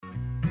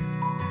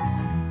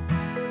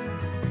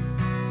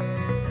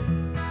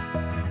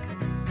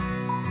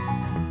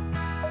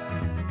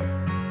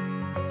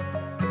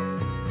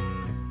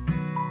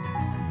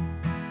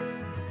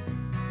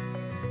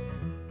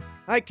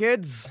Hi,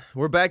 kids.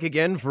 We're back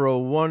again for a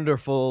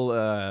wonderful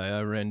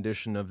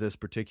rendition of this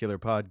particular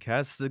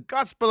podcast, The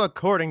Gospel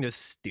According to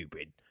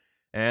Stupid.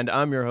 And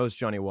I'm your host,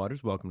 Johnny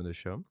Waters. Welcome to the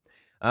show.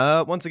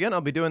 Once again,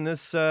 I'll be doing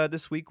this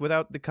this week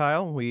without the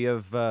Kyle. We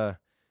have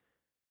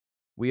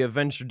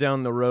ventured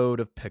down the road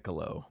of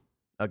Piccolo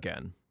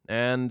again,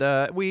 and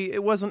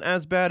it wasn't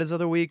as bad as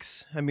other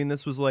weeks. I mean,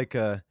 this was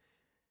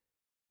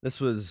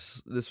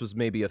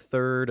maybe a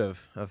third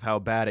of how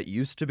bad it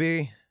used to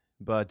be,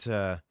 but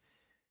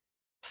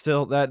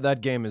still,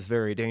 that game is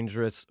very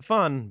dangerous.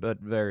 Fun, but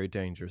very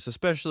dangerous,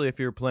 especially if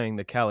you're playing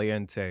the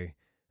Caliente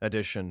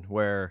edition,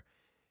 where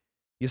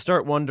you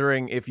start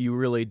wondering if you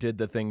really did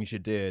the things you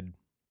did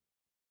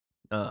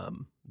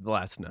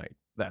last night,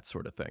 that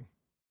sort of thing.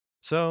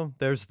 So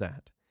there's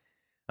that.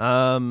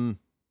 Um,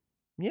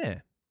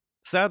 yeah.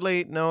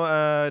 Sadly,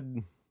 no.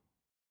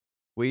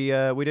 We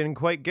didn't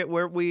quite get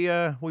where we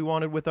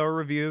wanted with our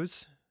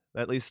reviews,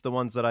 at least the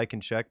ones that I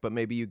can check. But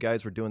maybe you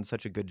guys were doing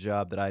such a good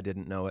job that I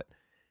didn't know it.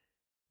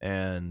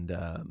 And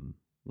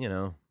you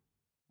know,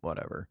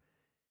 whatever.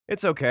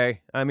 It's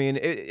okay. I mean,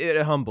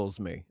 it humbles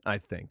me, I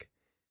think,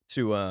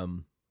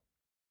 to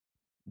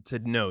to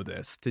know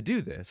this, to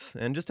do this,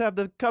 and just have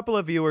the couple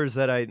of viewers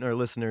that I or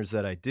listeners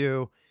that I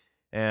do,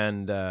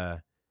 and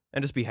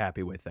just be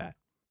happy with that.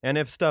 And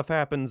if stuff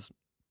happens,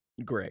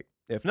 great.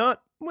 If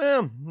not,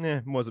 well,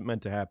 it wasn't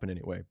meant to happen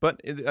anyway.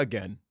 But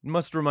again,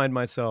 must remind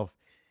myself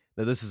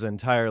that this is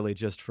entirely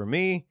just for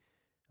me,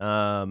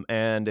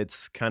 and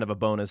it's kind of a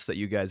bonus that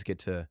you guys get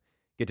to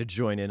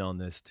join in on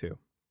this too.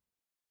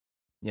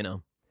 You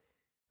know,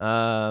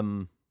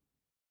 um,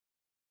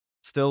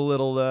 still a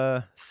little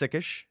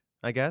sickish,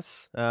 I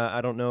guess.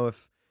 I don't know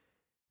if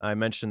I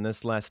mentioned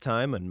this last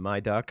time in my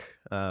duck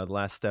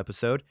last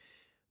episode,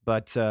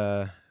 but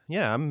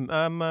yeah,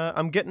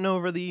 I'm getting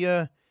over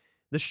the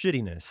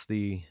shittiness,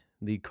 the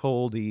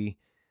coldy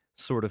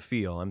sort of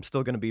feel. I'm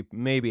still gonna be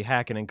maybe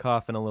hacking and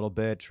coughing a little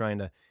bit, trying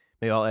to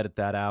maybe I'll edit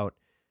that out.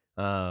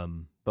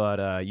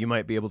 But you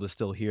might be able to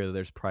still hear that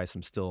there's probably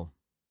some still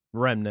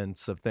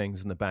remnants of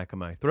things in the back of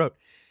my throat.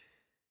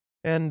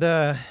 And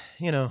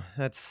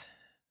that's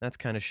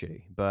kind of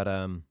shitty. But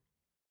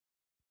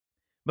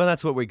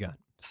that's what we got.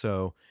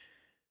 So,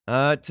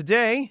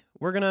 today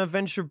we're going to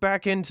venture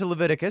back into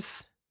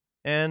Leviticus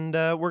and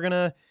we're going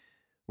to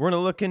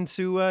look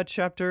into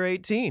chapter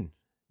 18,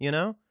 you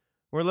know?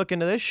 We're looking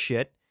into this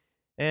shit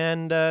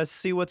and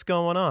see what's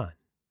going on,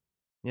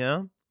 you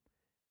know?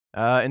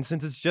 And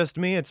since it's just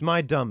me, it's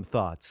my dumb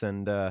thoughts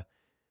and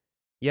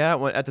yeah,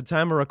 at the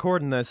time of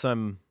recording this,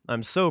 I'm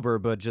sober,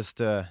 but just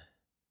about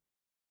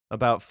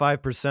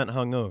 5%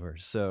 hungover.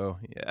 So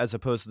as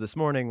opposed to this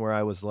morning where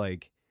I was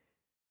like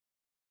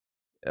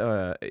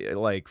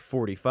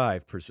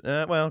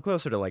 45%, well,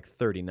 closer to like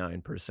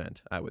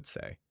 39%, I would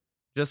say.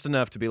 Just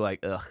enough to be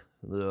like, ugh,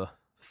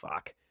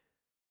 fuck.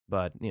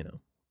 But,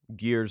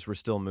 gears were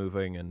still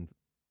moving and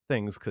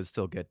things could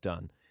still get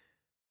done.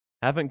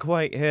 Haven't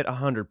quite hit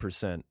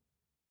 100%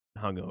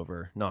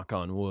 hungover, knock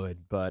on wood,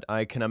 but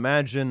I can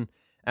imagine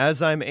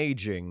as I'm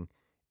aging,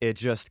 it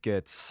just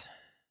gets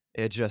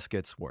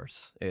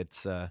worse. It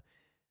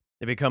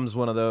becomes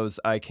one of those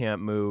I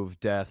can't move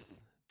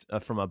death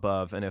from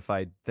above, and if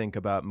I think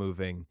about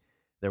moving,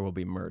 there will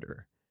be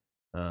murder.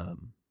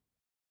 Um,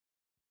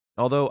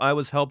 Although I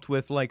was helped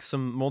with like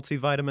some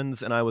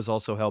multivitamins, and I was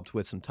also helped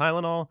with some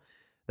Tylenol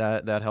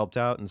that helped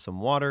out, and some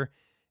water.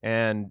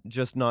 And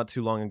just not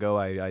too long ago,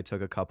 I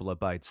took a couple of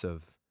bites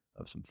of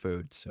some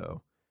food,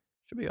 so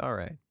should be all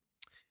right.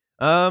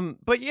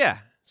 But yeah,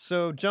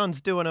 so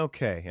John's doing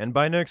okay, and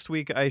by next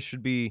week I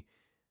should be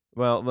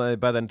well,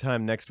 by the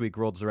time next week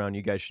rolls around,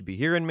 you guys should be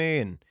hearing me,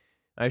 and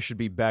I should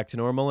be back to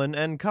normal,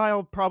 and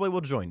Kyle probably will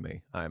join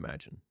me, I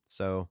imagine.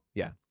 So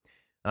yeah.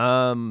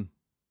 Um.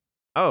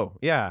 Oh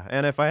yeah,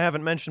 and if I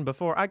haven't mentioned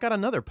before, I got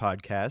another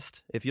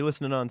podcast. If you're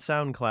listening on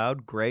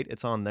SoundCloud, great,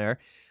 it's on there.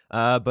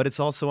 But it's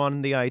also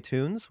on the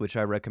iTunes, which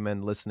I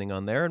recommend listening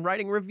on there and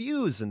writing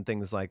reviews and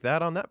things like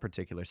that on that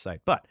particular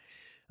site. But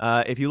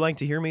if you like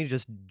to hear me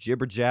just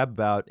jibber jab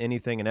about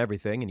anything and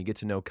everything, and you get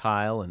to know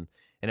Kyle and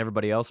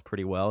everybody else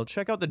pretty well,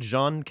 check out the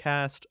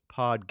Johncast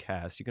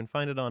podcast. You can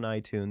find it on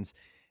iTunes,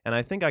 and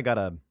I think I got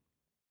uh,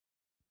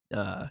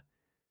 a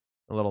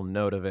little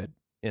note of it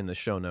in the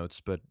show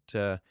notes. But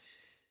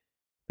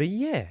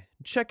yeah,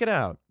 check it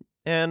out.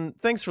 And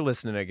thanks for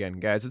listening again,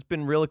 guys. It's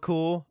been really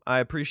cool. I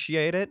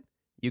appreciate it.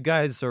 You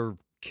guys are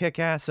kick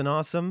ass and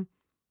awesome.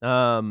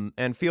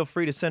 And feel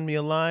free to send me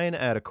a line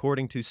at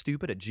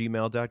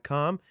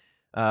accordingtostupid@gmail.com.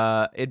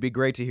 It'd be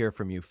great to hear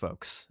from you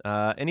folks.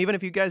 And even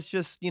if you guys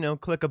just,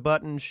 click a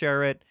button,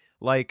 share it,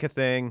 like a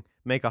thing,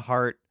 make a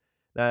heart,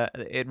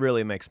 it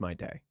really makes my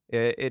day.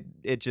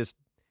 It just,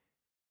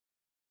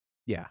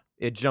 yeah,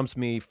 it jumps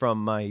me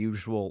from my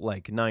usual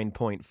like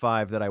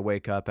 9.5 that I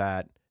wake up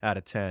at out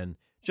of 10,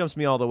 jumps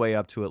me all the way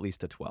up to at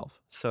least a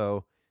 12.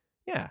 So,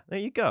 yeah, there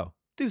you go.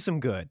 Do some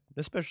good,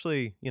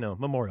 especially,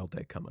 Memorial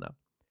Day coming up,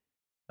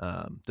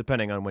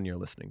 depending on when you're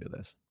listening to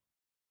this.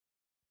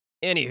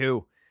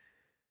 Anywho,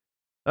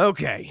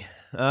 okay,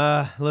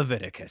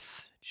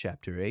 Leviticus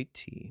chapter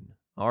 18.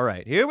 All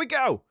right, here we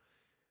go.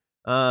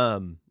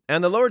 And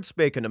the Lord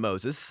spake unto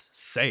Moses,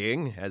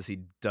 saying, as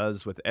he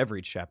does with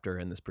every chapter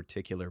in this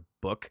particular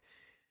book,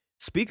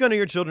 speak unto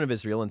your children of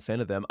Israel and say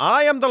unto them,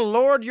 I am the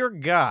Lord your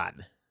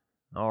God.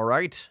 All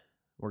right,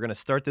 we're going to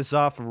start this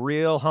off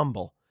real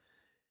humble.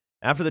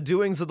 After the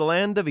doings of the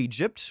land of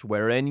Egypt,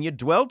 wherein ye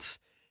dwelt,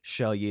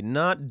 shall ye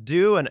not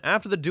do, and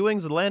after the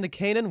doings of the land of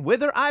Canaan,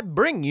 whither I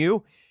bring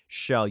you,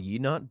 shall ye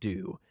not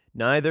do,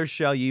 neither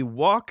shall ye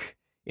walk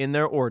in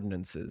their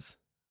ordinances.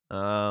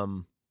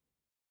 After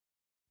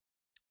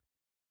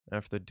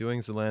the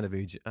doings of the land of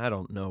Egypt, I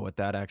don't know what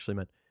that actually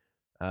meant.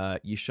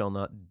 Ye shall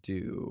not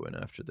do, and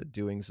after the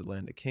doings of the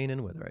land of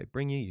Canaan, whither I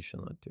bring you, ye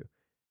shall not do.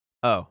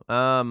 Oh,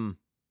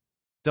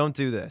 don't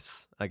do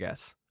this, I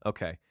guess.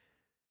 Okay.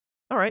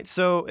 All right,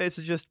 so it's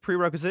just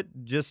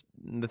prerequisite. Just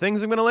the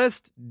things I'm going to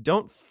list,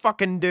 don't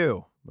fucking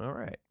do. All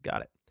right,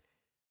 got it.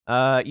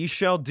 Ye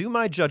shall do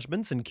my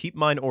judgments and keep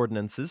mine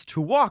ordinances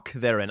to walk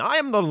therein. I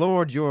am the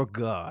Lord your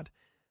God.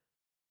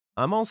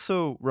 I'm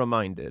also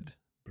reminded,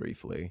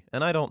 briefly,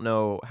 and I don't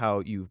know how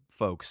you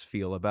folks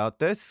feel about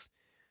this,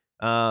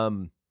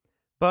 but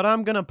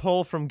I'm going to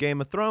pull from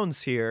Game of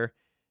Thrones here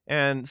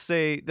and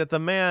say that the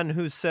man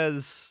who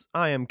says,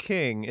 I am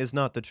king, is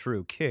not the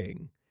true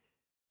king.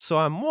 So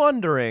I'm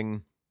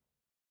wondering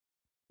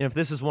if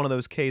this is one of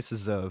those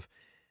cases of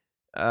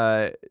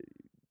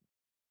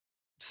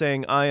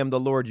saying, I am the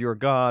Lord your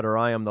God, or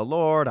I am the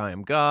Lord, I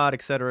am God,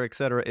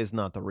 etc., is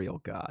not the real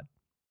God.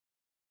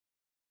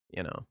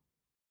 You know,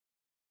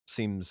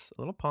 seems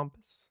a little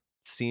pompous,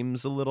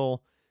 seems a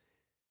little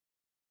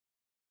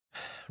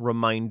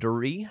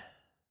remindery,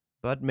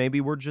 but maybe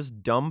we're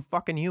just dumb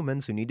fucking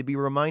humans who need to be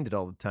reminded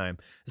all the time,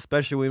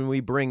 especially when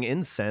we bring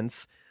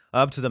incense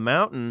up to the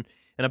mountain,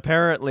 and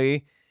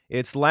apparently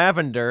it's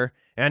lavender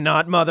and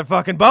not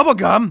motherfucking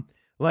bubblegum,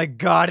 like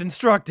God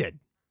instructed.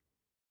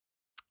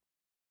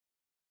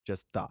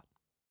 Just thought.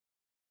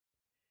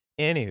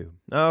 Anywho,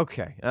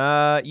 okay.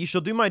 Ye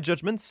shall do my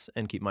judgments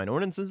and keep mine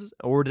ordinances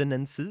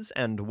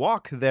and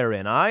walk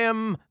therein. I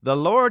am the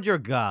Lord your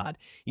God.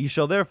 Ye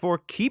shall therefore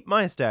keep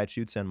my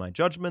statutes and my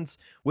judgments,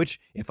 which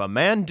if a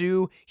man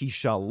do, he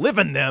shall live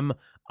in them.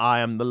 I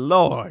am the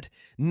Lord.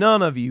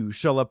 None of you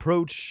shall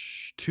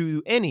approach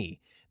to any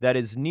that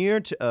is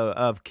near to,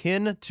 of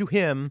kin to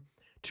him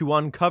to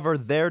uncover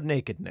their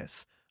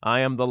nakedness. I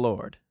am the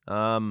Lord.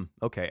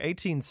 Okay,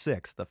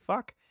 18:6. The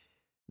fuck?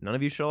 None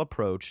of you shall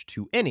approach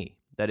to any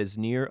that is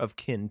near of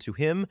kin to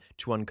him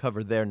to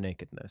uncover their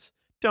nakedness.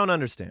 Don't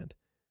understand.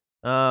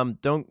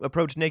 Don't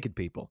approach naked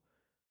people.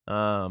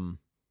 Or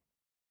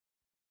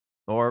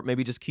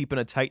maybe just keep in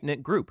a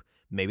tight-knit group.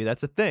 Maybe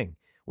that's a thing.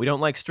 We don't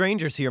like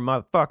strangers here,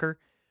 motherfucker.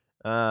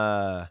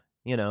 You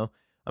know,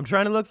 I'm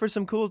trying to look for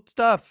some cool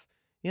stuff.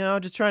 You know,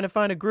 just trying to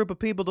find a group of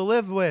people to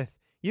live with.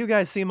 You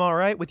guys seem all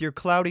right with your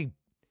cloudy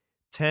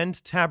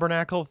tent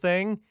tabernacle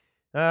thing.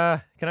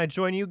 Can I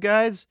join you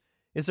guys?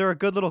 Is there a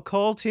good little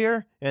cult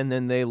here? And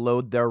then they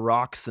load their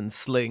rocks and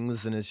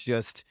slings, and it's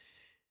just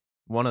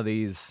one of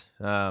these,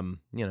 you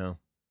know,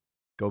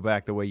 go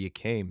back the way you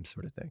came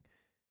sort of thing.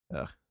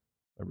 Ugh,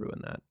 I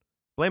ruined that.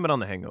 Blame it on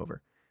the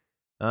hangover.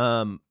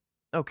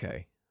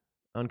 Okay.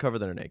 Uncover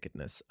their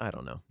nakedness. I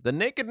don't know. The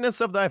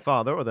nakedness of thy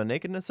father or the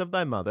nakedness of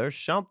thy mother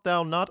shalt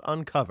thou not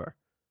uncover.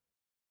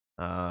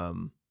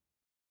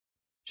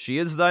 She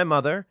is thy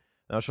mother.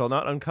 Thou shalt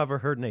not uncover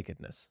her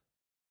nakedness.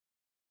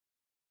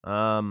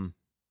 Oh,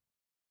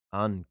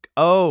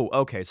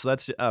 okay, so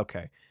that's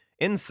okay.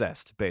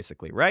 Incest,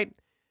 basically, right?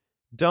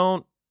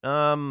 Don't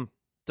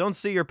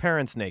see your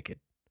parents naked.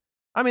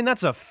 I mean,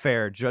 that's a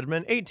fair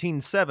judgment.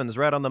 18:7's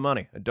right on the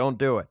money. Don't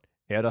do it.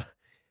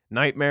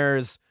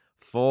 Nightmares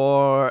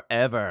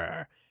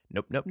forever.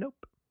 Nope.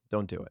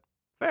 Don't do it.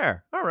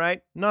 Fair. All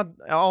right. Not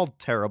all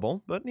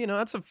terrible, but you know,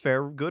 that's a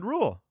fair, good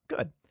rule.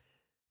 Good.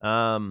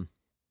 The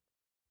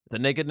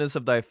nakedness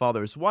of thy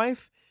father's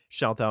wife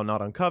shalt thou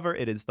not uncover.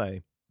 It is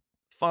thy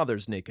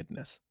father's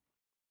nakedness.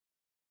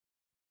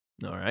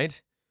 All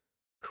right.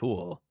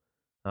 Cool.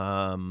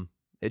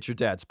 It's your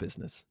dad's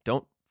business.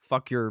 Don't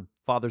fuck your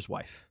father's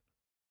wife.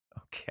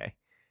 Okay.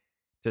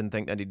 Didn't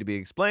think that needed to be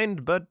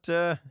explained, but,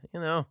 you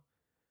know.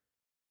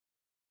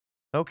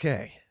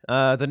 Okay.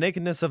 The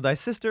nakedness of thy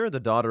sister, the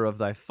daughter of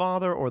thy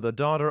father, or the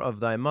daughter of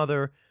thy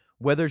mother,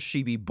 whether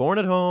she be born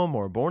at home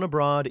or born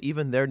abroad,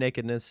 even their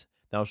nakedness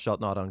thou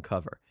shalt not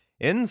uncover.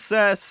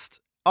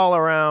 Incest all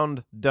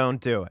around, don't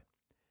do it.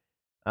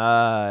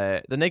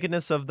 The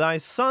nakedness of thy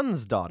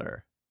son's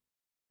daughter.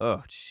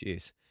 Oh,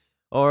 jeez.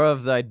 Or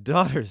of thy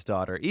daughter's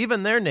daughter,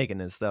 even their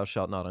nakedness thou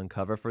shalt not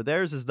uncover, for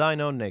theirs is thine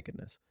own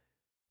nakedness.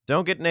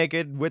 Don't get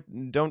naked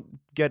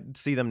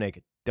see them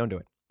naked. Don't do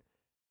it.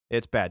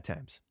 It's bad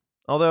times.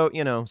 Although,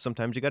 you know,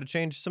 sometimes you gotta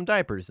change some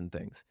diapers and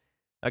things.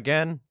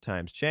 Again,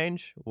 times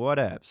change,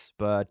 whatevs.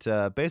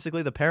 But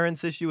basically the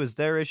parents' issue is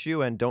their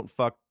issue, and don't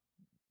fuck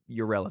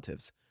your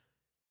relatives.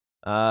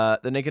 The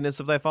nakedness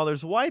of thy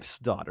father's wife's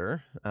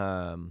daughter.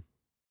 Hold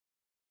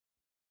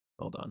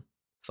on.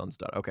 Son's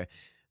daughter. Okay.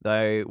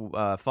 Thy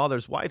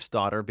father's wife's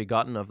daughter,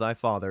 begotten of thy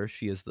father,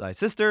 she is thy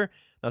sister.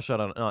 Thou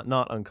shalt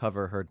not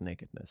uncover her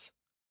nakedness.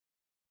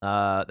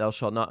 Thou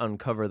shalt not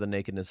uncover the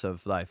nakedness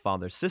of thy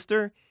father's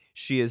sister.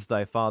 She is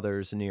thy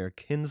father's near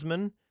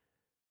kinsman.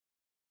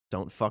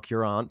 Don't fuck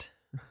your aunt.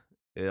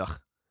 Ugh.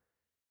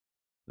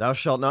 Thou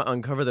shalt not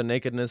uncover the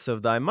nakedness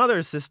of thy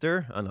mother's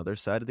sister, another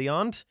side of the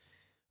aunt.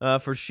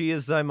 For she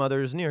is thy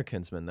mother's near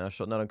kinsman. Thou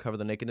shalt not uncover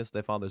the nakedness of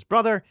thy father's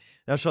brother.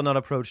 Thou shalt not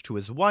approach to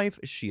his wife.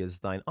 She is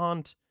thine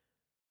aunt.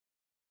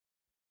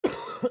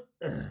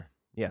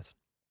 Yes.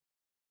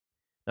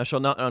 Thou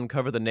shalt not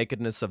uncover the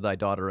nakedness of thy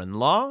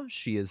daughter-in-law.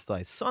 She is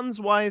thy son's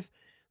wife.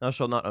 Thou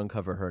shalt not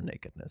uncover her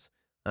nakedness.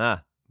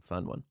 Ah,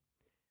 fun one.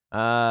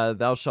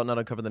 Thou shalt not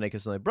uncover the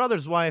nakedness of thy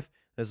brother's wife.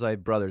 That is thy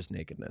brother's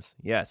nakedness.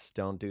 Yes,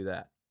 don't do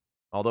that.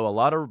 Although a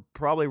lot of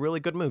probably really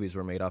good movies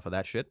were made off of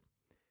that shit.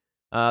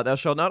 Thou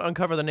shalt not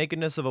uncover the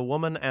nakedness of a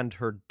woman and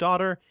her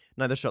daughter.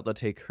 Neither shalt thou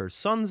take her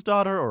son's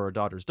daughter or her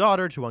daughter's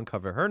daughter to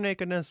uncover her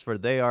nakedness, for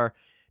they are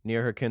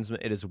near her kinsman.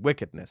 It is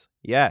wickedness.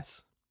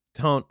 Yes.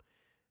 Don't.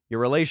 Your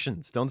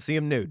relations. Don't see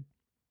him nude.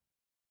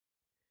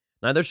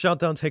 Neither shalt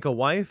thou take a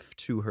wife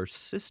to her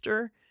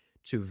sister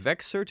to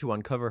vex her, to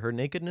uncover her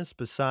nakedness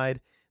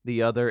beside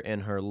the other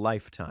in her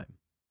lifetime.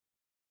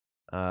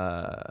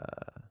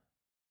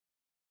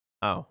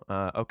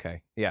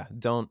 Okay. Yeah,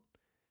 don't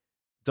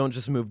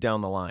just move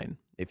down the line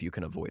if you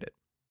can avoid it.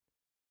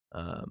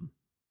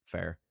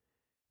 Fair.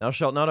 Thou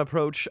shalt not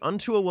approach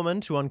unto a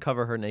woman to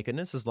uncover her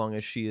nakedness as long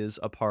as she is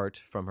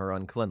apart from her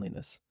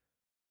uncleanliness.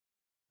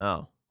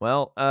 Oh,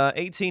 well,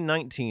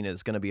 1819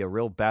 is going to be a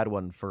real bad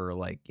one for,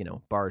 like,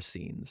 bar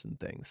scenes and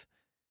things.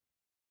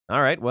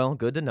 All right, well,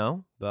 good to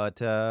know, but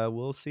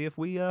we'll see if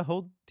we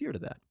hold dear to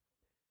that.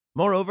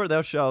 Moreover,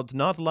 thou shalt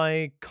not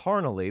lie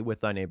carnally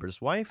with thy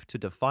neighbor's wife to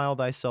defile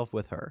thyself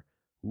with her.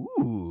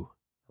 Ooh,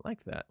 I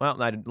like that. Well,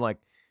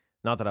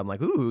 not that I'm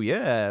like, ooh,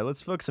 yeah,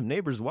 let's fuck some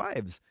neighbors'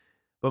 wives,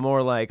 but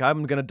more like,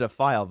 I'm gonna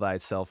defile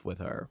thyself with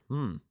her.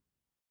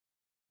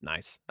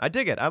 Nice. I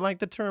dig it. I like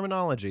the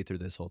terminology through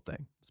this whole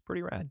thing. It's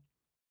pretty rad.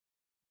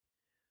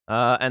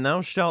 And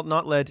thou shalt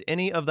not let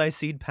any of thy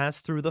seed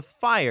pass through the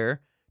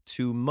fire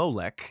to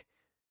Molech.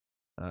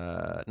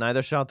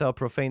 Neither shalt thou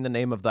profane the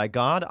name of thy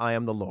God. I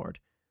am the Lord.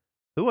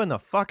 Who in the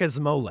fuck is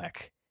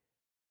Molech?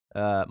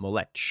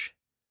 Molech.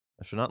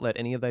 Thou shalt not let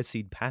any of thy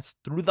seed pass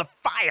through the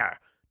fire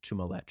to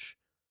Molech.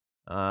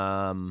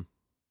 All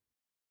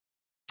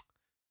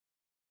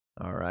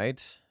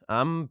right.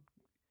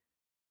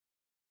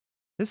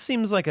 This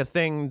seems like a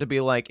thing to be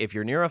like, if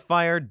you're near a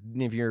fire,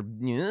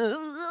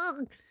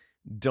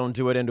 don't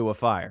do it into a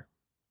fire.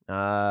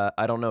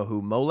 I don't know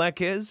who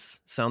Molech is.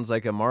 Sounds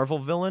like a Marvel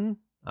villain.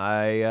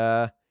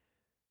 I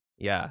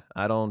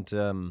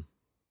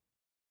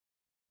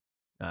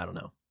don't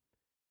know.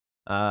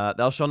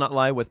 Thou shalt not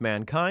lie with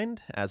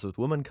mankind, as with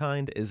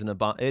womankind it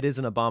is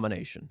an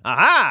abomination.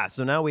 Aha!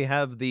 So now we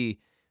have the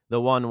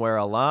one where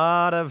a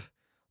lot of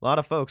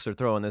folks are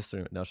throwing this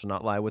through. Thou shalt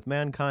not lie with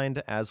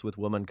mankind, as with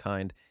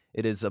womankind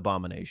it is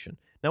abomination.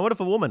 Now, what if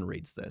a woman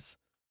reads this?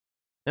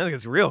 I think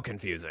it's real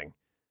confusing.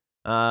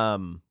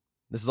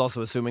 This is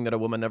also assuming that a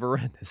woman never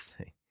read this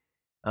thing,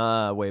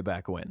 way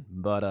back when.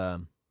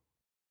 But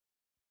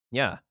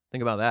yeah,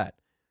 think about that.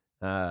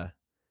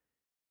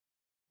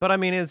 But I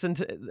mean, it's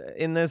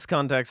in this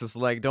context, it's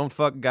like, don't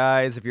fuck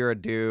guys if you're a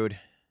dude.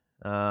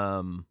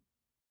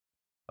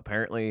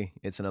 Apparently,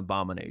 it's an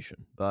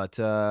abomination. But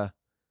I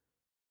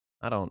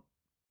don't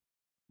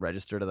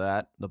register to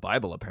that. The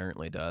Bible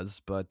apparently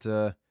does. But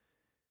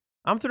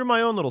I'm through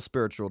my own little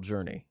spiritual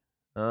journey.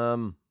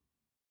 Lie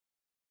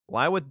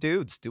with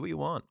dudes. Do what you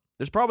want.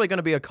 There's probably going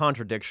to be a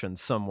contradiction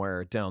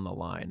somewhere down the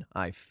line,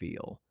 I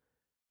feel.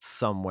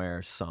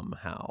 Somewhere,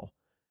 somehow.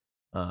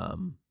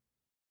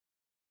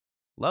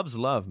 Love's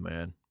love,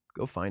 man.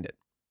 Go find it.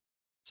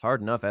 It's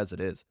hard enough as it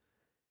is.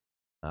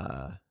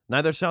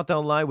 Neither shalt thou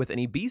lie with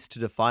any beast to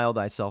defile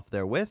thyself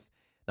therewith.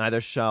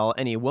 Neither shall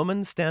any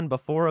woman stand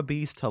before a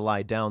beast to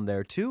lie down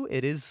thereto.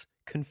 It is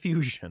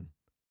confusion.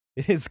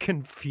 It is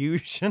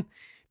confusion.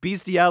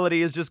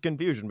 Bestiality is just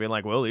confusion. Being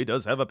like, well, he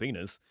does have a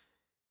penis.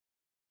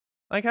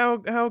 Like,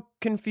 how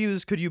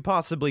confused could you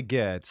possibly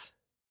get?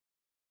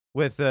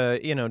 With,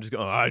 just go,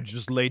 oh, I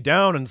just laid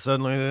down and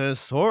suddenly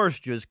this horse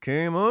just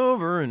came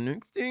over and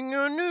next thing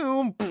I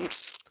knew,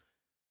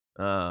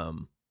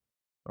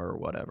 or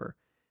whatever.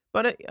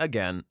 But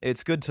again,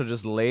 it's good to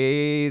just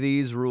lay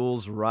these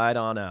rules right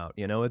on out,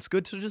 It's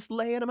good to just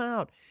lay them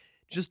out.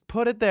 Just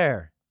put it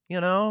there,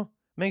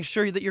 Make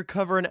sure that you're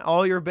covering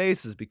all your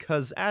bases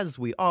because, as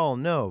we all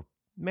know,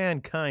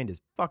 mankind is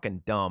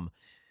fucking dumb.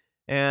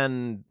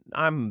 And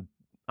I'm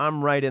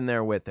right in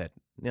there with it.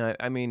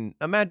 I mean,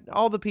 imagine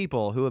all the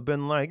people who have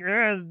been like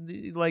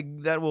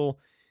that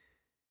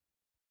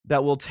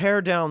will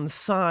tear down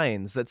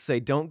signs that say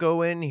don't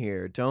go in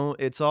here,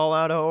 it's all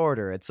out of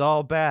order, it's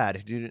all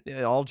bad,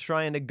 all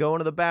trying to go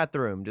into the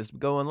bathroom, just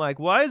going like,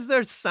 why is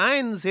there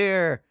signs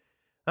here?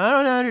 I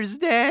don't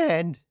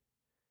understand.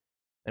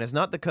 And it's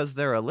not because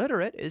they're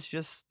illiterate, it's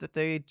just that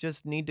they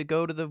just need to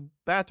go to the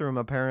bathroom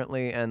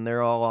apparently, and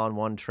they're all on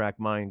one track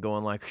mind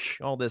going like,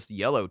 all this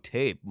yellow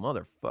tape,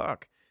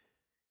 motherfuck.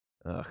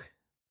 Ugh.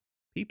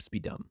 Peeps be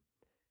dumb.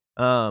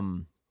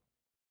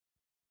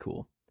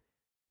 Cool.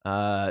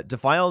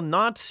 Defile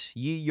not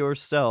ye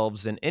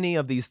yourselves in any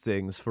of these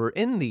things, for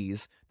in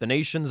these the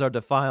nations are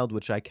defiled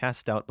which I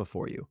cast out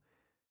before you.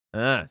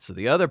 So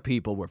the other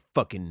people were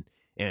fucking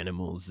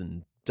animals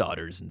and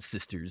daughters and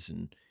sisters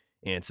and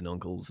aunts and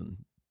uncles and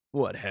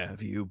what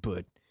have you,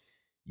 but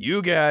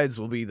you guys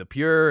will be the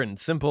pure and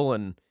simple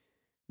and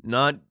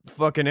not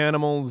fucking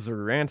animals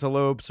or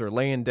antelopes or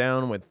laying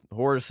down with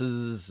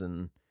horses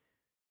and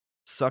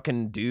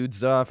sucking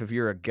dudes off if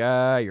you're a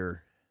guy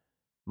or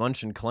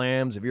munching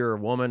clams if you're a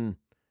woman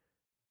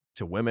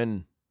to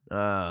women.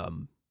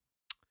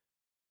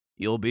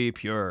 You'll be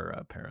pure,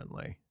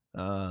 apparently.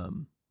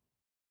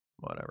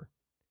 Whatever.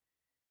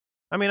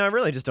 I mean, I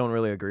really just don't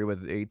really agree with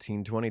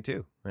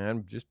 1822,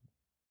 man. Just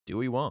do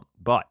what you want.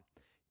 But,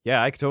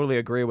 yeah, I totally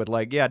agree with,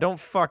 like, yeah, don't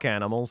fuck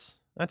animals.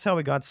 That's how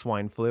we got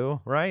swine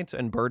flu, right?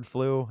 And bird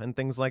flu and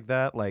things like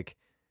that. Like,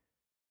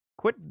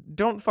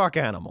 don't fuck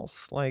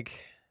animals.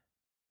 Like,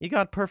 you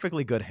got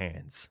perfectly good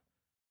hands.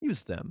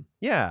 Use them.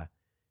 Yeah.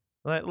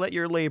 Let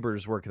your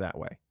labors work that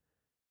way.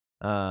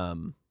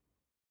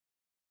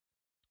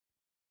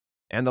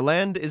 And the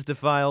land is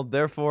defiled,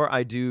 therefore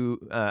I do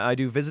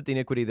visit the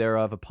iniquity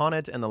thereof upon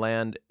it, and the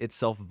land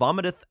itself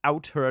vomiteth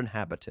out her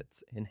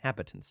inhabitants.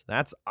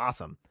 That's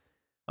awesome.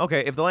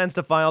 Okay, if the land's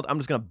defiled, I'm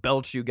just gonna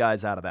belch you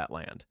guys out of that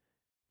land.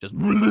 Just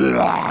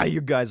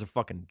you guys are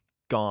fucking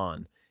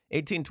gone.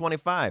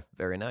 1825,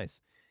 very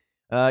nice.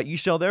 You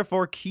shall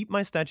therefore keep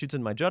my statutes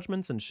and my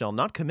judgments, and shall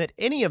not commit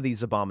any of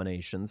these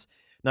abominations,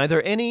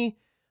 neither any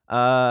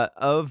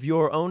of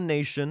your own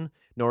nation,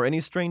 nor any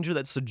stranger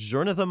that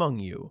sojourneth among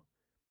you.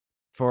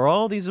 For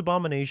all these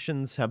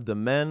abominations have the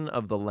men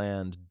of the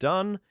land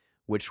done,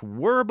 which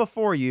were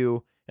before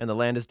you, and the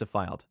land is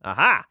defiled.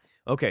 Aha!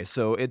 Okay,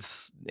 so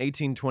it's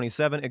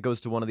 1827. It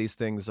goes to one of these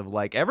things of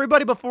like,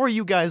 everybody before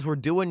you guys were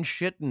doing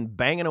shit and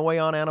banging away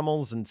on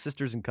animals and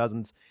sisters and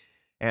cousins,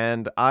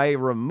 and I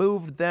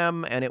removed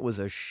them, and it was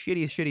a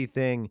shitty, shitty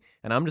thing,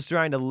 and I'm just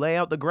trying to lay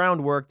out the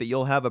groundwork that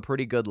you'll have a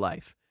pretty good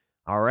life.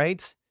 All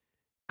right?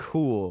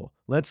 Cool.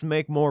 Let's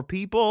make more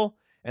people.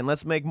 And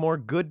let's make more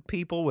good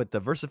people with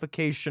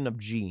diversification of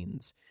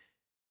genes.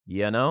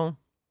 You know?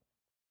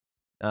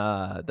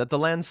 That the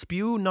land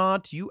spew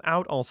not you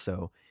out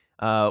also.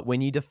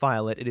 When ye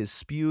defile it, it is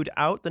spewed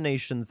out the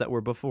nations that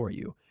were before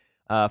you.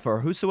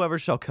 For whosoever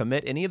shall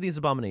commit any of these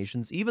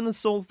abominations, even the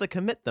souls that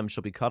commit them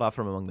shall be cut off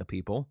from among the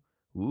people.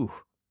 Ooh,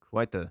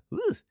 quite the...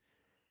 Ooh.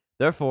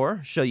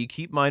 Therefore shall ye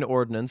keep mine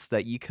ordinance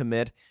that ye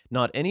commit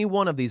not any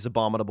one of these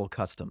abominable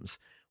customs,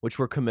 which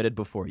were committed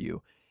before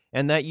you,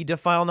 and that ye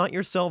defile not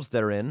yourselves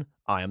therein.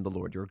 I am the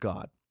Lord your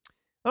God.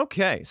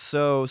 Okay,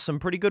 so some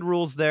pretty good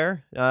rules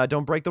there.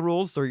 Don't break the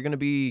rules, or you're going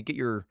to get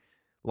your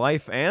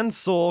life and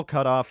soul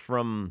cut off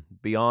from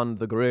beyond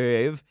the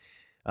grave.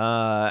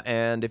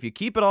 And if you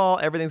keep it all,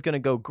 everything's going to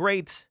go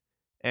great.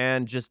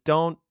 And just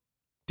don't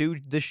do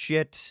the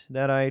shit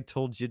that I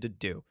told you to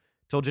do.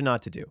 Told you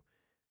not to do.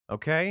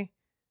 Okay?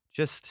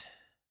 Just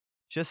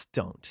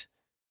don't.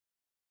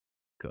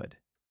 Good.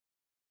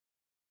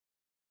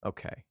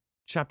 Okay.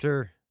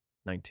 Chapter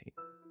 19.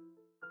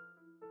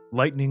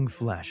 Lightning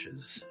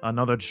flashes,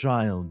 another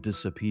child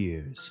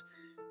disappears.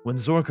 When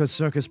Zorka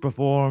Circus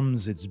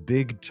performs, its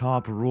big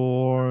top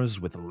roars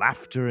with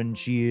laughter and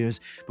cheers,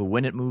 but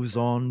when it moves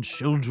on,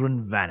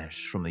 children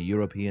vanish from the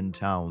European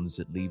towns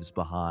it leaves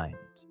behind.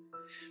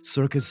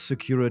 Circus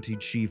security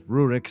chief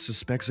Rurik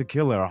suspects a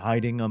killer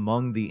hiding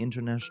among the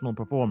international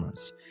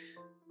performers,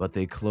 but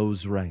they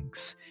close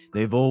ranks.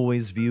 They've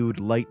always viewed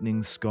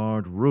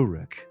lightning-scarred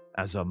Rurik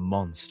as a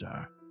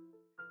monster.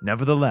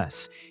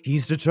 Nevertheless,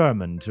 he's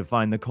determined to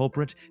find the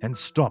culprit and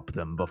stop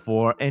them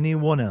before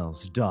anyone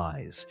else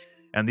dies,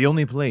 and the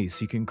only place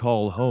he can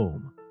call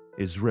home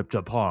is ripped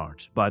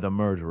apart by the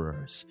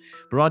murderers.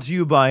 Brought to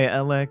you by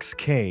LX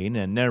Kane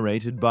and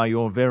narrated by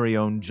your very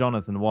own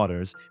Jonathan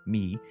Waters,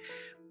 me.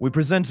 We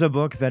present a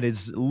book that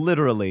is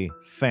literally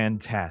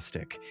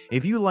fantastic.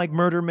 If you like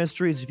murder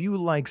mysteries, if you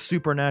like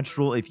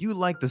supernatural, if you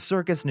like the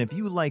circus, and if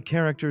you like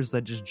characters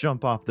that just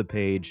jump off the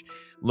page,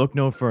 look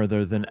no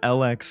further than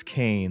LX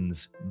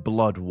Kane's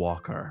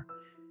Bloodwalker.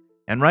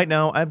 And right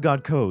now, I've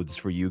got codes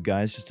for you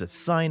guys just to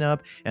sign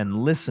up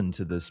and listen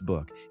to this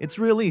book. It's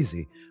real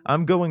easy.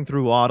 I'm going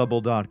through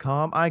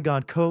audible.com. I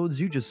got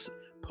codes. You just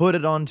put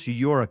it onto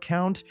your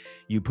account.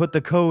 You put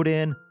the code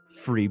in,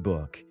 free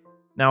book.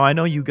 Now, I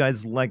know you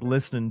guys like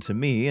listening to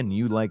me, and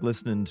you like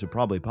listening to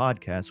probably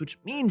podcasts, which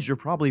means you're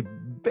probably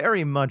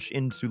very much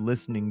into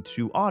listening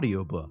to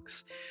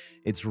audiobooks.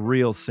 It's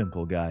real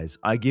simple, guys.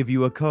 I give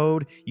you a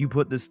code, you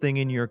put this thing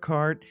in your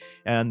cart,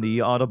 and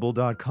the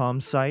audible.com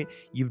site,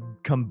 you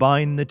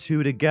combine the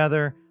two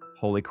together.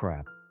 Holy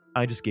crap,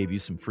 I just gave you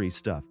some free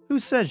stuff. Who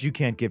says you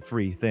can't get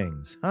free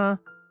things, huh?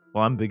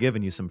 Well, I'm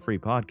giving you some free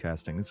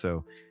podcasting,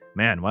 so...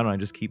 man, why don't I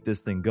just keep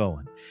this thing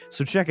going?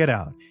 So check it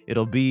out.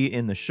 It'll be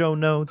in the show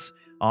notes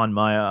on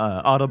my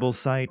Audible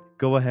site.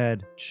 Go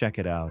ahead, check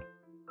it out,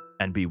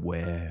 and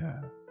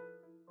beware.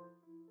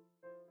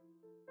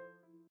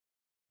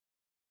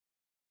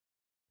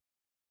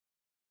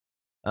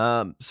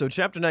 So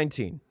chapter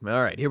 19.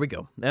 All right, here we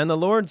go. And the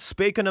Lord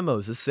spake unto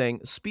Moses,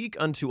 saying, Speak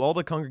unto all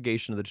the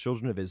congregation of the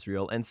children of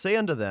Israel, and say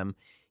unto them,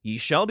 Ye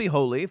shall be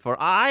holy, for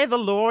I, the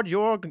Lord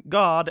your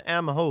God,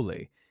 am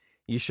holy.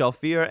 Ye shall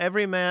fear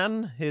every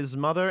man his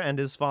mother and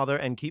his father,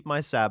 and keep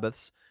my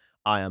Sabbaths.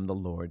 I am the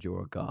Lord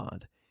your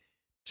God.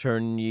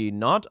 Turn ye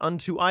not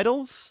unto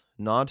idols,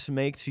 not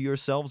make to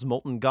yourselves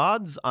molten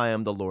gods. I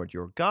am the Lord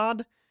your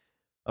God.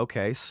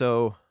 Okay,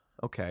 so,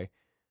 okay.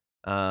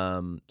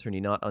 Turn ye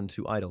not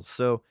unto idols.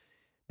 So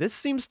this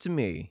seems to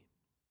me,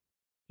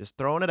 just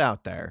throwing it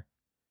out there,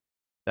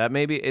 that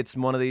maybe it's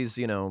one of these,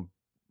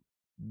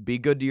 be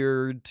good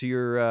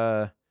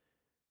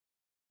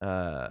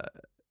uh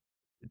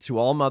to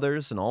all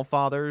mothers and all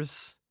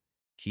fathers,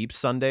 keep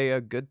Sunday a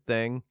good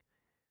thing.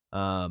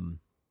 Um,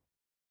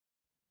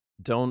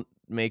 don't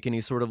make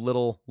any sort of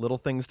little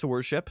things to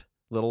worship,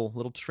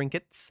 little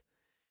trinkets,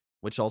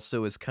 which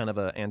also is kind of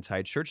a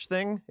anti-church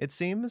thing, it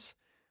seems.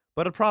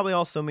 But it probably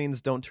also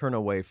means don't turn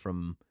away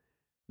from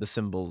the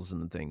symbols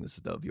and things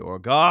of your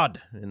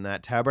God in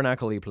that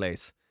tabernacle-y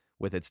place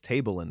with its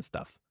table and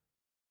stuff.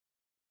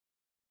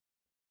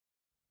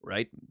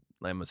 Right?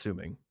 I'm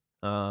assuming.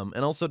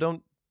 And also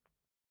don't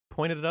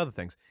point it at other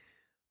things.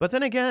 But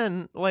then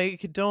again,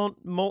 like,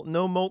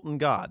 no molten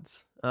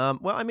gods. Well,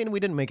 I mean, we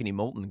didn't make any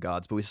molten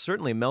gods, but we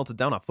certainly melted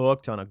down a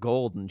fuck ton of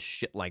gold and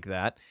shit like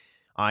that.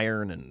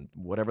 Iron and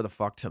whatever the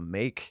fuck to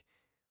make,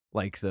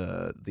 like,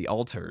 the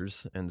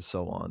altars and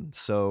so on.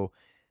 So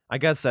I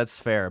guess that's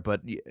fair,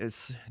 but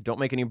don't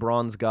make any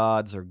bronze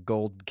gods or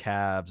gold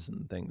calves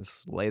and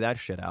things. Lay that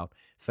shit out.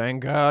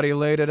 Thank God he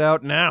laid it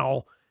out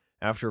now,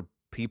 after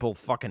people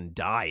fucking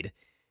died.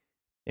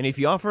 And if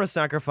you offer a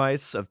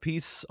sacrifice of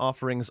peace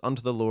offerings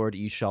unto the Lord,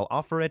 ye shall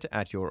offer it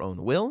at your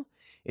own will.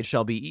 It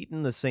shall be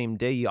eaten the same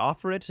day ye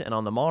offer it, and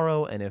on the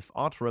morrow, and if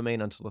aught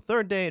remain until the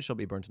third day, it shall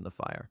be burnt in the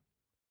fire.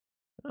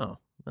 Oh,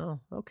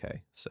 well,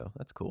 okay, so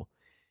that's cool.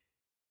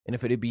 And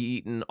if it be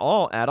eaten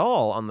at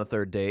all on the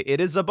third day, it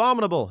is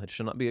abominable. It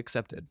shall not be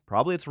accepted.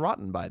 Probably it's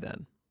rotten by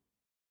then.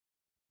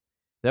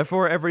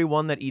 Therefore every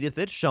one that eateth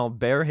it shall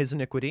bear his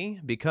iniquity,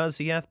 because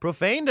he hath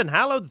profaned and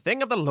hallowed the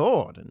thing of the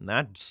Lord, and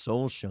that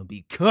soul shall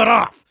be cut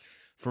off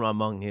from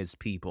among his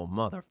people,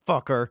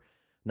 motherfucker.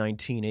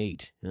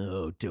 19:8.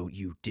 Oh, don't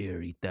you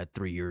dare eat that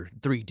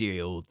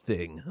 3-day-old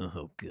thing.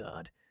 Oh,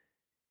 God.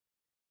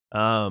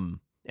 And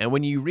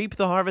when you reap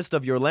the harvest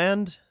of your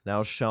land,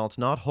 thou shalt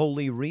not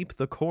wholly reap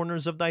the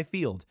corners of thy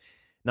field,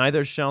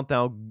 neither shalt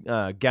thou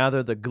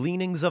gather the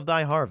gleanings of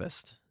thy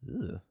harvest.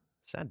 Ugh,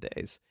 sad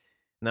days.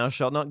 And thou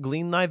shalt not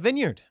glean thy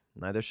vineyard,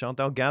 neither shalt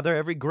thou gather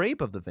every grape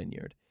of the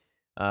vineyard.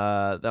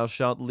 Thou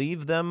shalt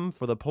leave them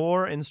for the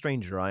poor and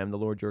stranger. I am the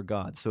Lord your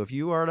God. So if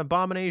you are an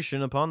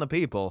abomination upon the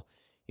people,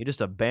 you just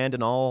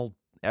abandon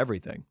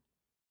everything.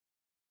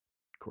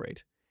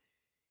 Great.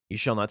 You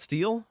shall not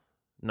steal,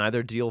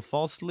 neither deal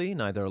falsely,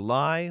 neither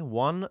lie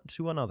one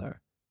to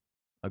another.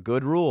 A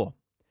good rule.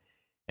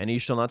 And ye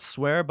shall not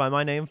swear by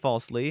my name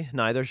falsely,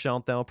 neither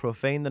shalt thou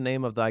profane the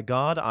name of thy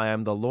God. I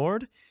am the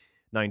Lord.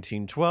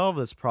 19:12.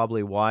 That's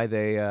probably why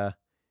they, have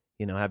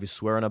you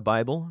swear on a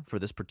Bible for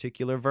this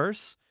particular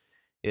verse.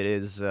 It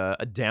is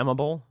a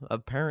damnable,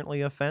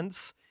 apparently,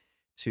 offense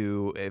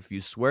to, if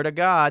you swear to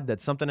God that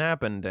something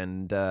happened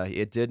and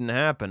it didn't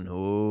happen,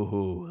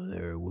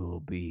 there will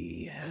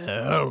be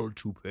hell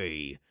to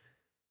pay.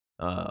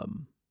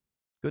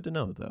 Good to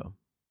know, though.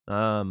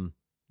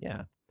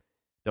 Yeah,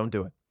 don't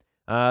do it.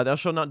 Thou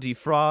shalt not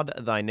defraud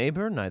thy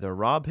neighbor, neither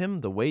rob him.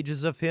 The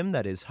wages of him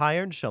that is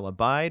hired shall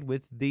abide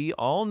with thee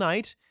all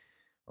night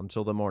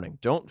until the morning.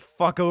 Don't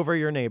fuck over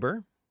your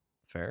neighbor.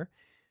 Fair.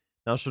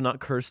 Thou shalt not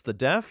curse the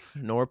deaf,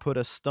 nor put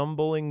a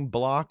stumbling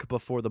block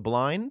before the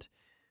blind,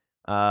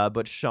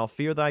 but shall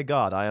fear thy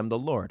God. I am the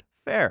Lord.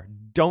 Fair.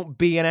 Don't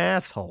be an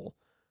asshole.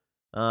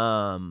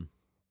 You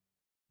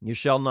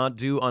shall not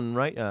do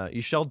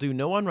you shall do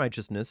no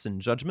unrighteousness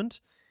in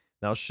judgment.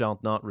 Thou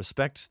shalt not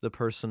respect the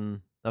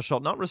person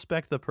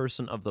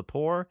of the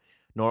poor,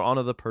 nor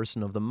honor the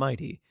person of the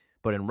mighty,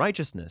 but in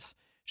righteousness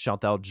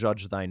shalt thou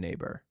judge thy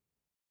neighbor.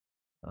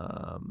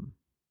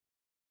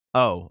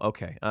 Oh,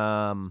 okay.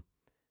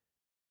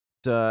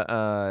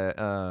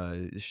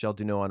 Shall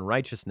do no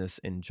unrighteousness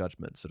in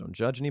judgment. So don't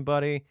judge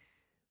anybody.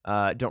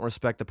 Don't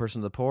respect the person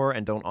of the poor,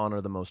 and don't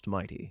honor the most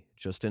mighty.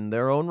 Just in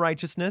their own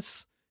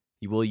righteousness,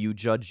 will you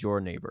judge your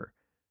neighbor,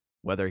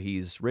 whether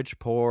he's rich,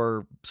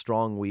 poor,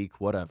 strong, weak,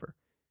 whatever.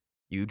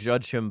 You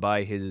judge him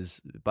by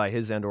his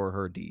and or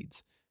her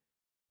deeds.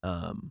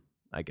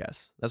 I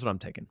guess that's what I'm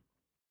taking.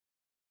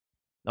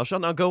 Thou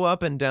shalt not go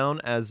up and down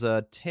as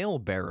a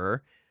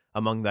talebearer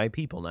among thy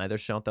people, neither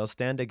shalt thou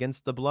stand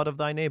against the blood of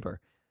thy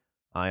neighbor.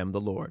 I am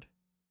the Lord.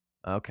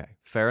 Okay,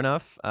 fair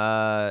enough.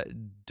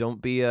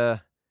 Don't be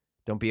a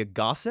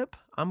gossip.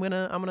 I'm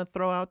gonna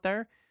throw out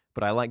there,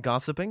 but I like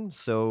gossiping,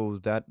 so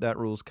that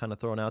rule's kind of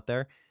thrown out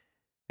there.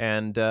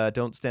 And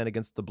don't stand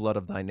against the blood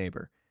of thy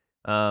neighbor.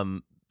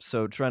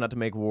 So try not to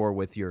make war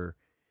with your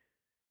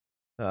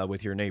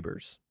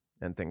neighbors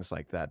and things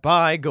like that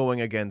by going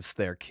against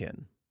their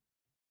kin.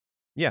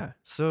 Yeah,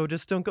 so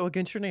just don't go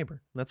against your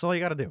neighbor. That's all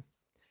you got to do.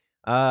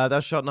 Thou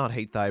shalt not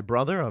hate thy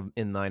brother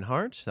in thine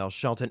heart. Thou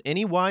shalt in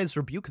any wise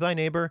rebuke thy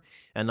neighbor,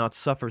 and not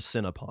suffer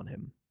sin upon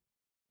him.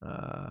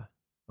 Uh,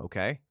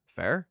 okay,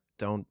 fair.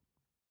 Don't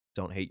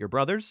hate your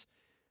brothers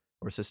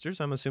or sisters,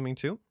 I'm assuming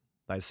too.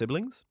 Thy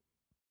siblings.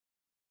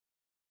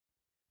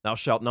 Thou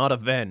shalt not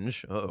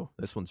avenge. Oh,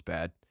 this one's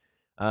bad.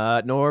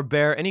 Nor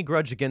bear any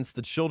grudge against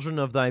the children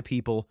of thy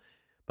people,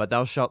 but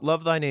thou shalt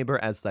love thy neighbor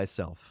as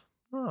thyself.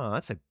 Oh,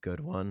 that's a good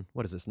one.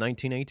 What is this,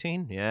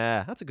 1918?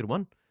 Yeah, that's a good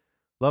one.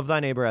 Love thy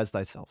neighbor as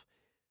thyself.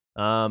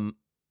 The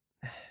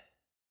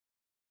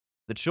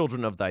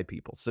children of thy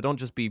people. So don't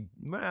just be,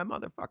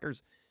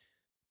 motherfuckers,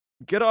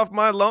 get off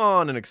my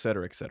lawn, and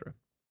etc., etc.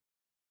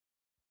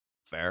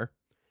 Fair.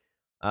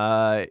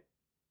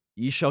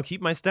 Ye shall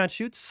keep my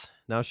statutes.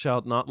 Thou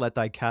shalt not let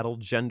thy cattle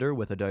gender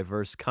with a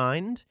diverse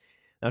kind.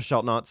 Thou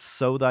shalt not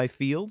sow thy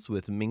fields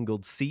with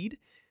mingled seed.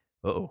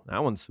 Uh-oh,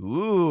 that one's,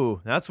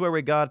 ooh, that's where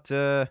we got,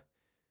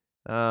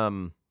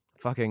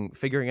 fucking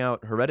figuring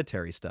out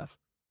hereditary stuff.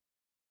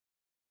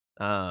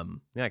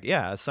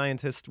 Yeah, a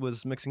scientist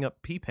was mixing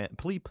up pea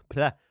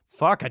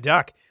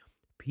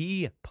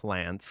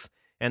plants,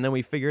 and then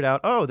we figured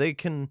out, oh, they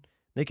can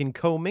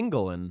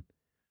commingle and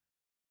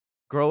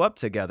grow up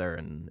together,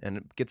 and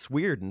it gets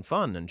weird and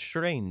fun and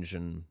strange,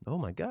 and oh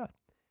my god.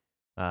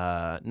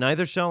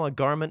 Neither shall a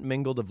garment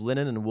mingled of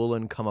linen and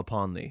woolen come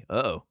upon thee.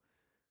 Uh-oh.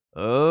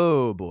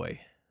 Oh boy,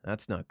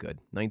 that's not good.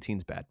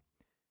 19's bad.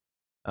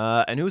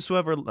 And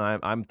whosoever,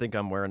 I think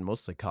I'm wearing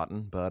mostly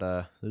cotton, but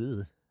I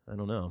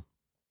don't know.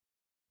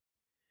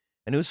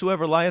 And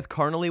whosoever lieth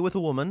carnally with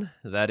a woman,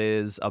 that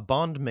is, a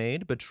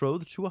bondmaid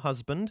betrothed to a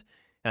husband,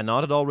 and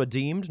not at all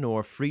redeemed,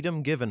 nor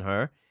freedom given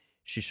her,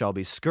 she shall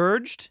be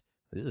scourged.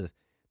 Ugh.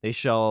 They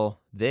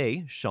shall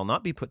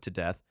not be put to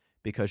death,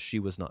 because she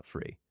was not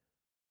free.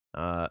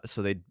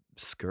 So they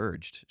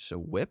scourged, so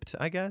whipped,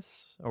 I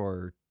guess,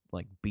 or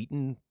like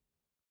beaten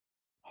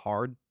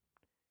hard.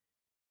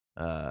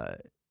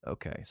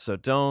 Okay, so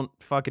don't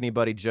fuck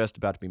anybody just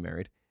about to be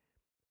married,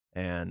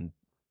 and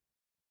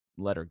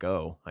let her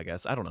go, I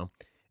guess. I don't know.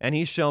 And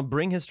he shall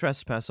bring his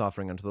trespass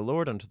offering unto the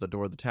Lord, unto the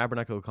door of the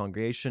tabernacle of the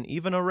congregation,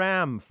 even a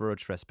ram for a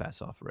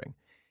trespass offering.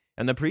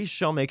 And the priest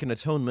shall make an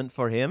atonement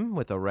for him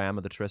with a ram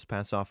of the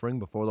trespass offering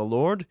before the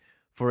Lord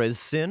for his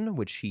sin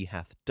which he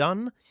hath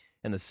done,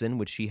 and the sin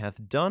which he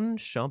hath done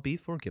shall be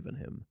forgiven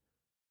him.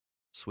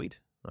 Sweet.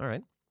 All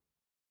right.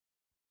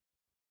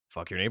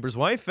 Fuck your neighbor's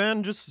wife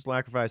and just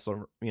sacrifice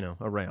a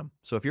ram.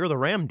 So if you're the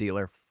ram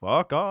dealer,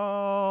 fuck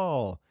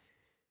all.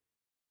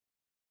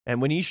 And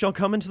when ye shall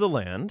come into the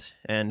land,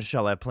 and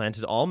shall have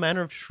planted all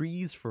manner of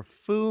trees for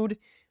food,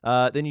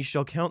 then ye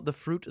shall count the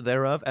fruit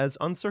thereof as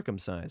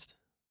uncircumcised.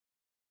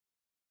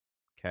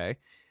 Okay.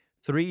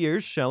 3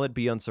 years shall it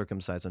be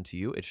uncircumcised unto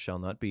you, it shall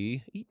not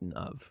be eaten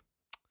of.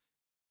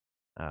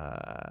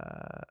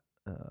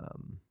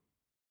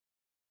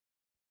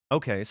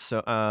 Okay,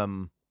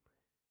 so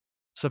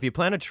if you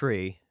plant a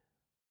tree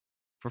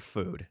for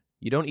food,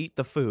 you don't eat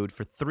the food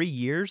for 3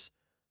 years?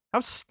 How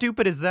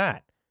stupid is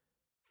that?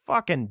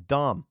 Fucking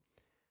dumb.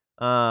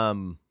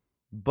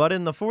 But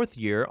in the 4th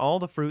year, all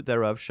the fruit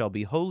thereof shall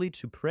be holy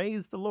to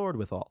praise the Lord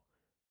withal.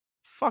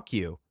 Fuck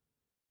you.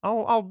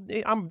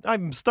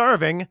 I'm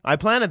starving. I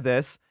planted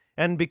this,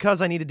 and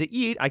because I needed to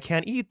eat, I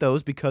can't eat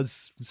those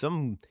because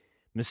some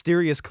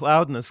mysterious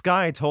cloud in the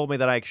sky told me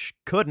that I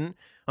couldn't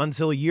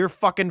until year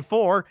fucking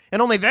 4,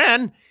 and only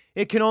then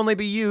it can only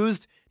be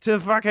used to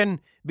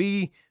fucking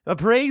be a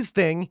praise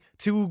thing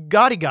to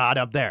Goddy God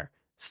up there.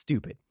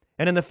 Stupid.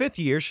 And in the 5th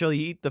year shall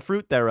ye eat the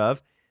fruit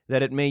thereof,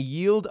 that it may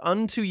yield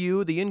unto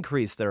you the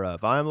increase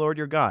thereof. I am Lord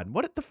your God.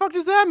 What the fuck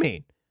does that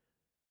mean?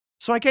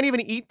 So I can't even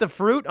eat the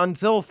fruit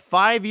until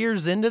 5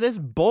 years into this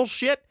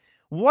bullshit?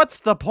 What's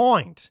the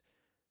point?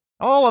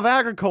 All of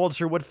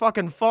agriculture would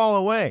fucking fall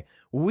away.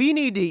 We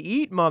need to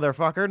eat,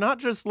 motherfucker, not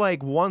just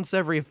like once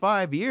every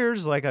 5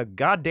 years like a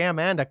goddamn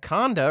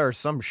anaconda or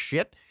some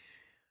shit.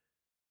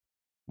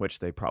 Which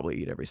they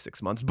probably eat every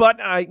 6 months, but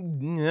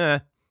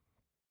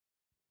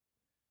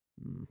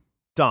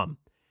dumb.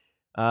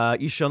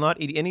 Ye shall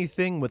not eat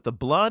anything with the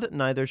blood,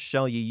 neither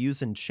shall ye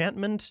use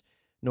enchantment,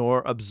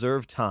 nor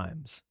observe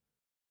times.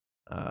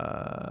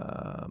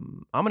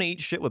 I'm gonna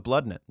eat shit with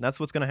blood in it. That's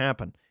what's gonna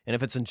happen. And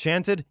if it's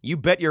enchanted, you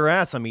bet your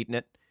ass I'm eating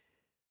it.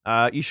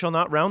 You shall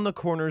not round the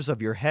corners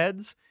of your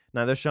heads,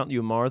 neither shalt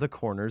you mar the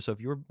corners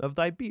of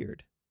thy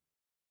beard.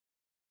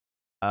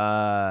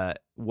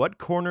 What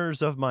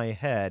corners of my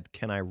head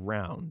can I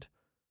round?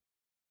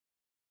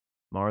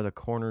 Mar the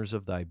corners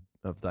of thy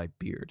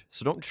beard.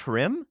 So don't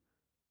trim?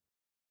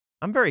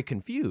 I'm very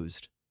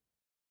confused.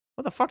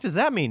 What the fuck does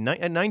that mean?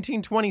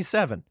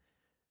 1927.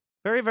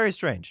 Very, very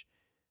strange.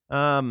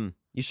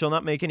 You shall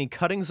not make any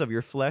cuttings of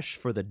your flesh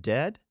for the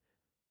dead.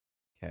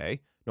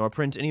 Okay. Nor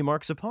print any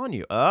marks upon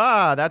you.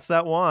 Ah, that's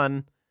that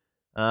one.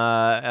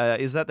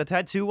 Is that the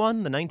tattoo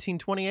one? The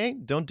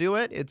 1928? Don't do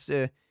it. It's,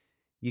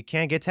 you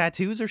can't get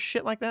tattoos or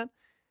shit like that.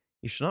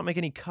 You shall not make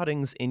any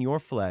cuttings in your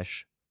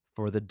flesh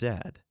for the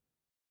dead.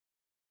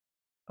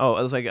 Oh,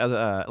 it was like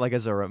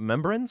as a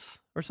remembrance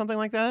or something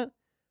like that?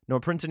 Nor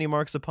print any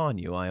marks upon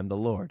you. I am the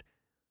Lord.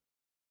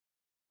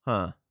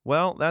 Huh.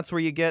 Well, that's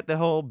where you get the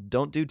whole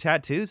don't do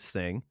tattoos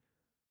thing.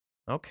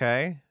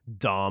 Okay.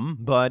 Dumb,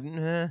 but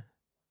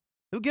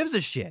who gives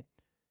a shit?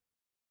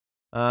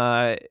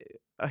 Uh,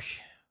 uh,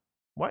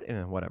 what?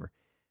 Whatever.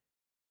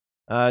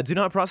 Do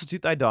not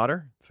prostitute thy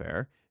daughter.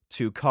 Fair.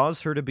 To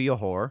cause her to be a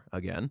whore.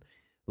 Again.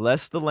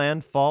 Lest the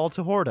land fall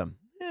to whoredom.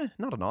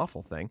 Not an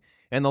awful thing.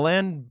 And the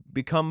land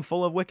become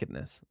full of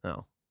wickedness.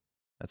 Oh,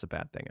 that's a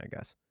bad thing, I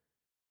guess.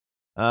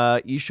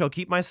 Ye shall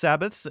keep my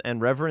Sabbaths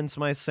and reverence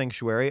my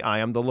sanctuary. I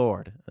am the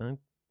Lord.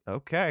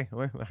 Okay,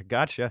 I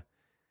gotcha.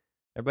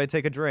 Everybody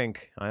take a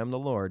drink. I am the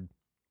Lord.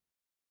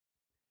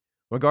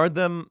 Regard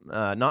them,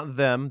 not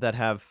them that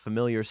have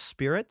familiar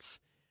spirits,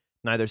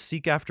 neither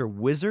seek after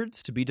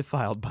wizards to be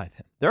defiled by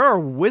them. There are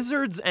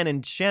wizards and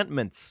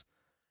enchantments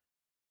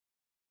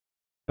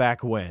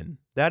back when.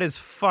 That is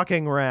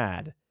fucking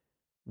rad.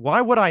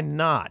 Why would I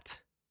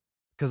not?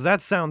 Because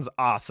that sounds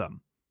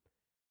awesome.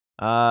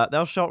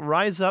 Thou shalt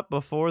rise up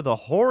before the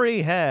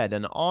hoary head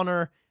and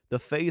honor the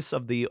face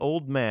of the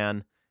old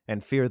man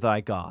and fear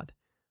thy God.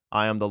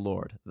 I am the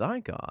Lord, thy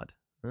God.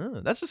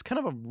 That's just kind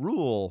of a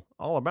rule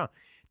all about.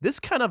 This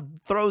kind of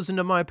throws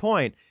into my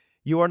point.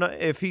 You are not,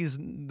 if he's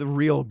the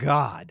real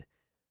God.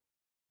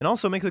 And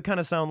also makes it kind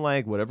of sound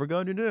like whatever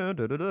God you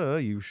do,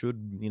 you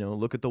should,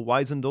 look at the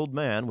wizened old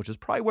man, which is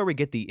probably where we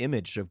get the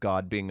image of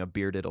God being a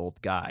bearded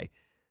old guy.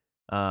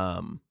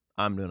 I'm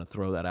going to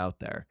throw that out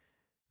there.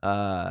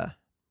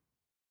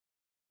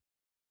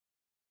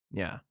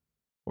 Yeah.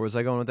 Where was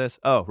I going with this?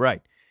 Oh,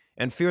 right.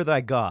 And fear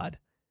thy God.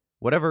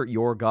 Whatever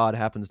your God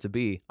happens to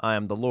be, I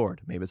am the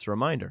Lord. Maybe it's a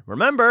reminder.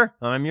 Remember,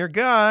 I'm your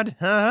God.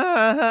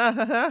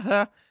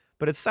 But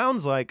it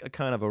sounds like a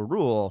kind of a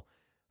rule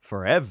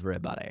for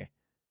everybody.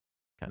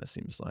 Kind of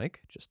seems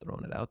like, just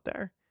throwing it out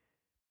there.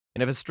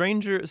 And if a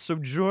stranger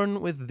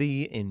sojourn with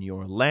thee in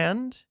your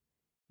land,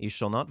 ye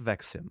shall not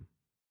vex him.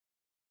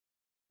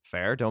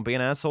 Fair, don't be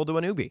an asshole to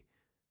a newbie.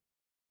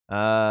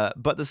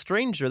 But the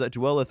stranger that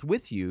dwelleth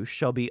with you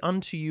shall be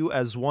unto you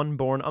as one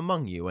born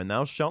among you, and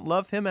thou shalt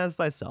love him as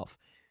thyself.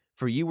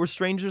 For ye were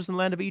strangers in the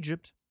land of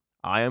Egypt.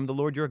 I am the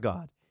Lord your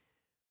God.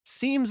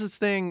 Seems this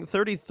thing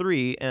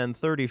 33 and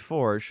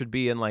 34 should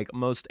be in like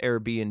most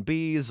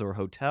Airbnbs or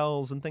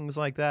hotels and things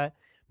like that.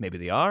 Maybe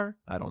they are.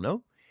 I don't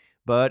know.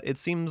 But it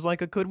seems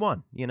like a good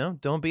one.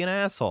 Don't be an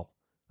asshole.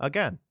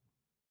 Again,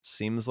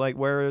 seems like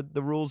where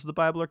the rules of the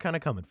Bible are kind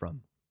of coming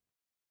from.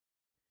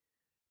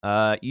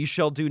 You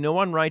shall do no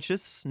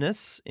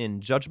unrighteousness in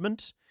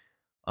judgment,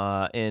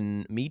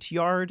 in meat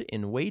yard,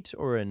 in weight,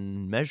 or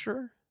in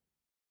measure.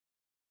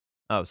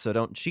 Oh, so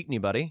don't cheat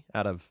anybody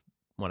out of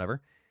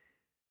whatever.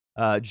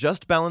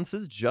 Just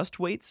balances, just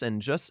weights,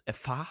 and just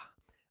ephah,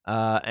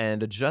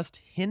 and a just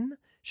hin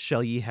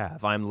shall ye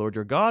have. I am Lord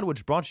your God,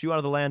 which brought you out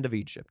of the land of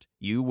Egypt.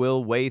 You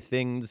will weigh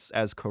things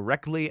as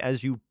correctly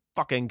as you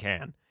fucking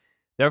can.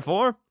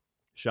 Therefore,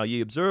 shall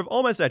ye observe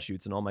all my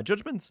statutes and all my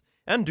judgments,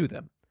 and do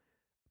them.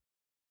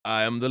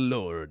 I am the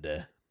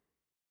Lord.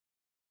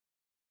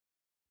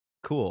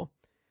 Cool.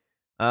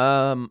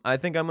 I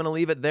think I'm going to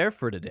leave it there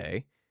for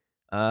today.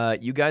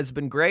 You guys have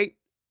been great.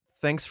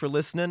 Thanks for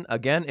listening.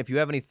 Again, if you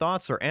have any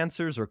thoughts or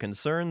answers or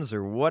concerns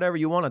or whatever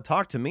you want to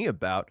talk to me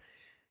about,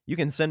 you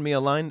can send me a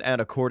line at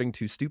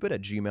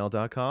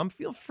accordingtostupid@gmail.com.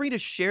 Feel free to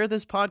share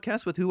this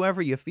podcast with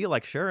whoever you feel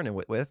like sharing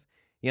it with.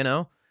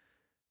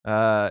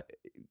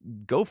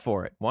 Go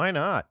for it. Why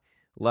not?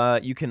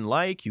 You can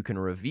you can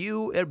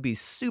review. It'd be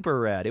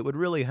super rad. It would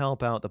really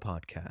help out the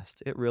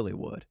podcast. It really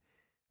would.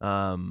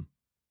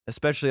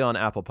 Especially on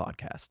Apple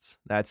Podcasts.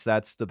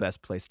 That's the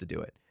best place to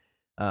do it.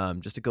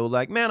 Just to go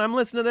like, man, I'm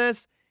listening to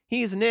this.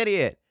 He's an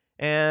idiot.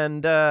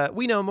 And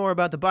we know more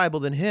about the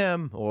Bible than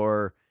him.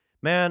 Or,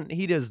 man,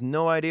 he has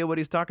no idea what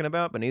he's talking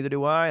about, but neither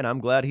do I. And I'm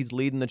glad he's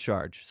leading the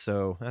charge.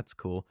 So that's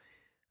cool.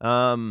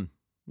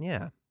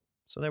 Yeah.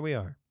 So there we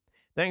are.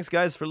 Thanks,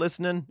 guys, for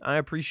listening. I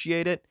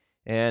appreciate it.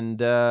 And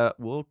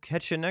we'll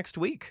catch you next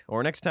week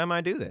or next time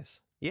I do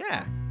this.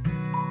 Yeah.